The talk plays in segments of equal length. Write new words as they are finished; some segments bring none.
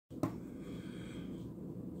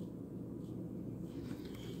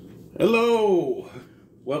Hello,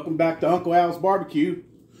 welcome back to Uncle Al's Barbecue.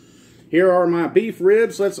 Here are my beef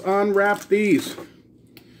ribs. Let's unwrap these.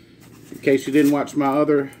 In case you didn't watch my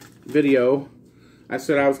other video, I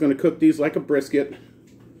said I was going to cook these like a brisket.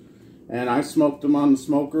 And I smoked them on the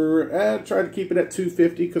smoker. I tried to keep it at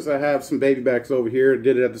 250 because I have some baby backs over here.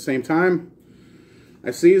 Did it at the same time. I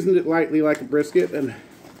seasoned it lightly like a brisket, and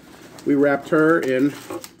we wrapped her in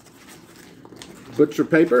butcher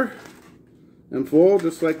paper and foil,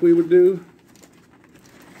 just like we would do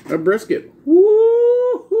a brisket.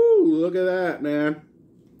 Woo-hoo! Look at that, man.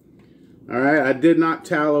 Alright, I did not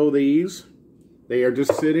tallow these. They are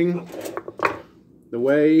just sitting the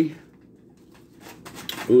way.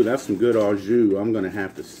 Ooh, that's some good au jus. I'm going to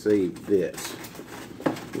have to save this.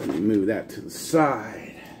 Let me move that to the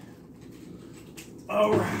side.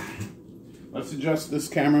 Alright. Let's adjust this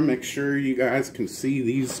camera. Make sure you guys can see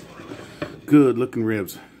these good looking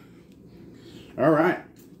ribs. Alright.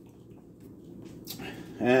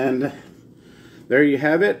 And there you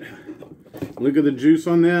have it. Look at the juice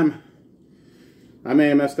on them. I may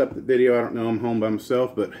have messed up the video. I don't know. I'm home by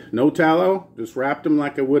myself. But no tallow. Just wrapped them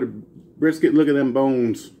like I would a brisket. Look at them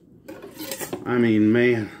bones. I mean,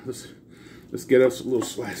 man. Let's get us a little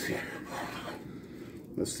slice here.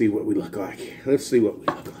 Let's see what we look like. Let's see what we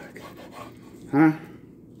look like. Huh?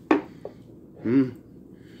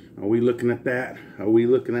 Are we looking at that? Are we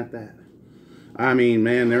looking at that? I mean,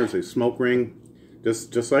 man, there's a smoke ring.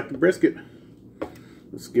 Just like the brisket.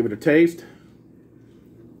 Let's give it a taste.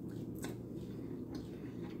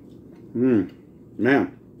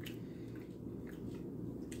 Man.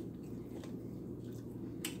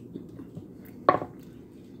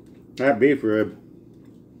 That beef rib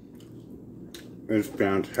is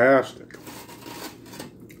fantastic.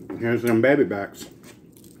 Here's some baby backs.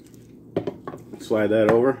 Slide that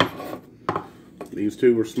over. These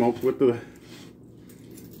two were smoked with the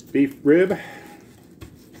beef rib.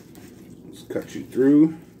 Let's cut you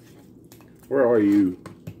through. Where are you?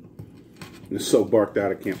 It's so barked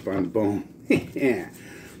out I can't find the bone.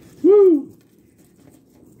 Woo!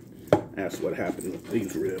 That's what happened with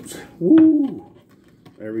these ribs. Woo!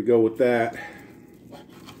 There we go with that.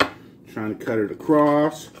 Trying to cut it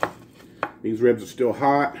across. These ribs are still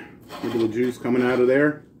hot. Look at the juice coming out of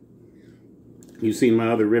there. You've seen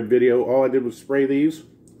my other rib video. All I did was spray these.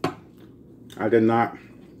 I did not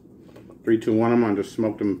 3, 2, 1 them. I just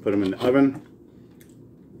smoked them and put them in the oven.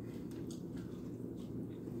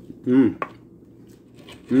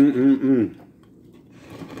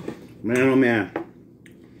 Man, oh man.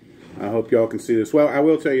 I hope y'all can see this. Well, I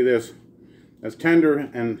will tell you this. As tender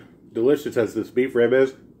and delicious as this beef rib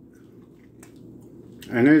is,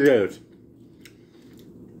 and it is,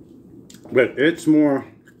 but it's more,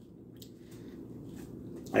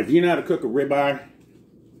 if you know how to cook a ribeye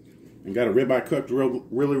and got a ribeye cooked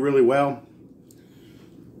really well,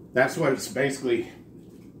 that's what it's basically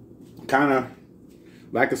kind of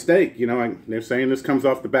like a steak. You know, like they're saying this comes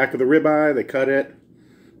off the back of the ribeye. They cut it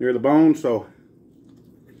near the bone, so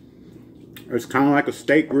it's kind of like a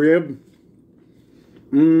steak rib.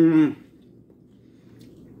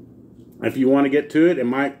 If you want to get to it, it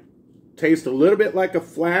might taste a little bit like a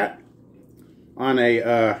flat on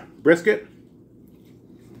a brisket.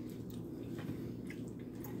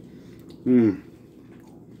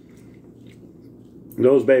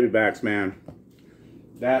 Those baby backs, man.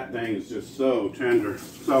 That thing is just so tender.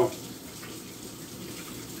 So,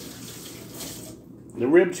 the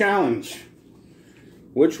rib challenge.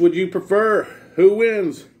 Which would you prefer? Who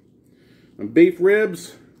wins? The beef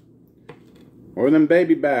ribs or them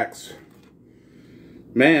baby backs?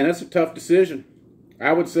 Man, that's a tough decision.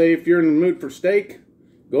 I would say if you're in the mood for steak,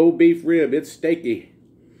 go beef rib. It's steaky.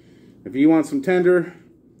 If you want some tender,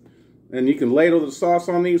 then you can ladle the sauce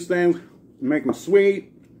on these things, make them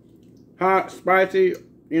sweet, hot, spicy.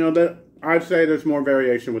 You know, that I'd say there's more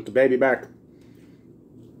variation with the baby back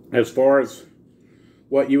as far as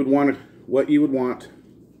what you would want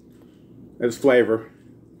as flavor.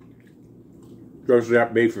 Goes to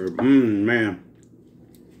that beef rib. Man.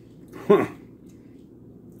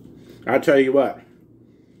 I tell you what,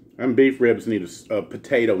 them beef ribs need a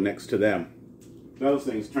potato next to them. Those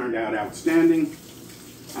things turned out outstanding.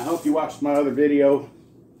 I hope you watched my other video.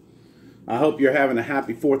 I hope you're having a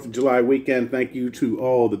happy 4th of July weekend. Thank you to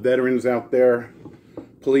all the veterans out there.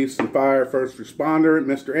 Police and fire, first responder,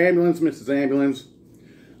 Mr. Ambulance, Mrs. Ambulance.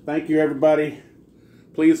 Thank you, everybody.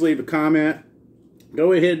 Please leave a comment.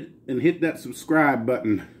 Go ahead and hit that subscribe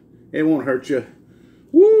button. It won't hurt you.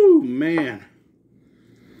 Woo, man.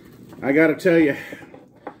 I gotta tell you,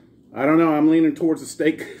 I don't know. I'm leaning towards the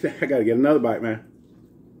steak. I gotta get another bite, man.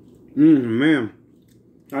 Man.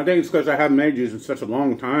 I think it's because I haven't made these in such a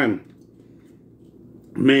long time.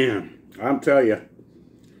 Man, I'm telling you,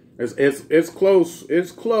 it's close.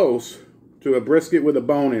 It's close to a brisket with a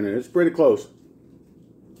bone in it. It's pretty close.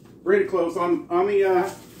 Pretty close on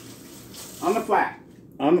the flat.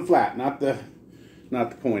 On the flat, not the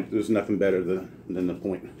point. There's nothing better than the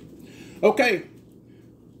point. Okay.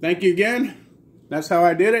 Thank you again. That's how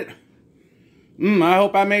I did it. I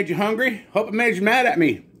hope I made you hungry. Hope I made you mad at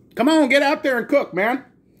me. Come on, get out there and cook, man.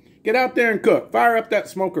 Get out there and cook. Fire up that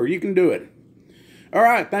smoker. You can do it. All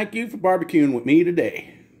right. Thank you for barbecuing with me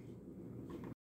today.